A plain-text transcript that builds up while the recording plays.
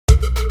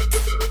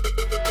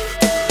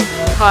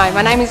Hi,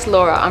 my name is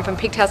Laura. I'm from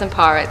Pigtails and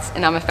Pirates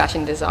and I'm a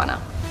fashion designer.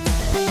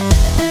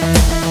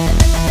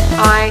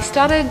 I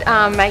started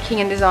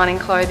making and designing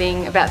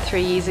clothing about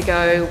 3 years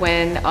ago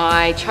when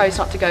I chose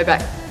not to go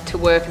back to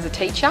work as a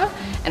teacher,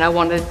 and I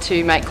wanted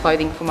to make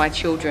clothing for my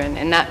children,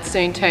 and that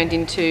soon turned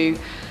into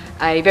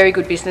a very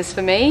good business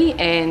for me,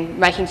 and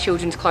making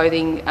children's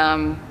clothing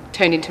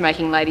turned into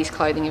making ladies'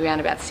 clothing around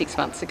about 6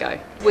 months ago.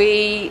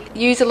 We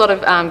use a lot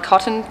of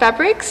cotton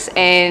fabrics,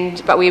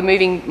 but we're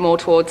moving more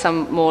towards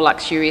some more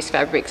luxurious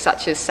fabrics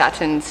such as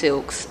satin,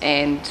 silks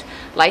and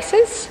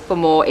laces for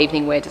more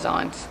evening wear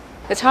designs.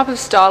 The type of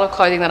style of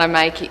clothing that I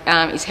make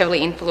is heavily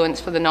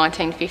influenced from the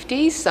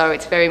 1950s, so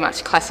it's very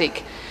much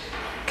classic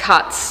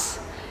cuts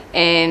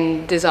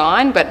and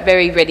design, but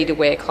very ready to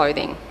wear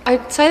clothing.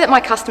 I'd say that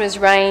my customers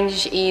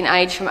range in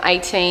age from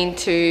 18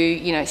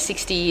 to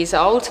 60 years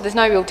old, so there's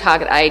no real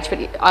target age, but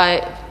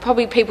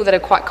probably people that are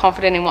quite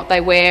confident in what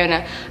they wear and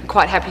are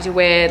quite happy to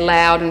wear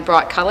loud and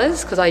bright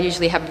colours, because I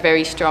usually have a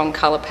very strong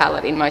colour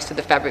palette in most of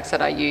the fabrics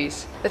that I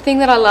use. The thing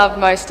that I love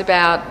most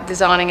about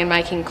designing and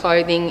making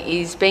clothing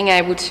is being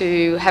able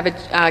to have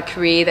a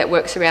career that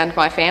works around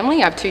my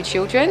family. I have 2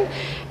 children,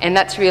 and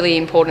that's really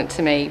important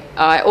to me.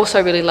 I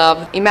also really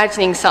love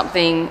imagining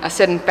something, a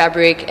certain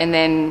fabric, and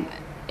then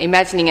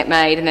imagining it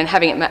made, and then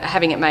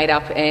having it made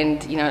up,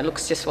 and it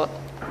looks just what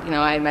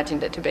I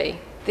imagined it to be.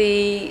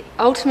 The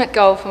ultimate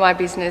goal for my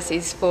business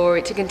is for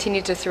it to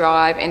continue to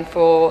thrive and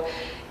for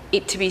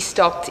it to be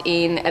stocked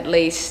in at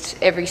least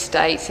every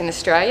state in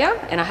Australia,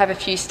 and I have a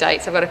few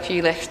states, I've got a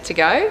few left to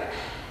go,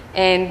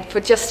 and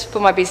for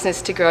my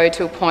business to grow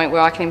to a point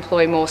where I can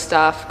employ more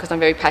staff, because I'm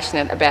very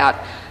passionate about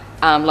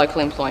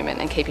local employment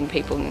and keeping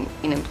people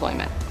in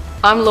employment.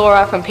 I'm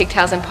Laura from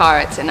Pigtails and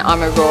Pirates, and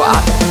I'm a raw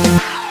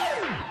artist.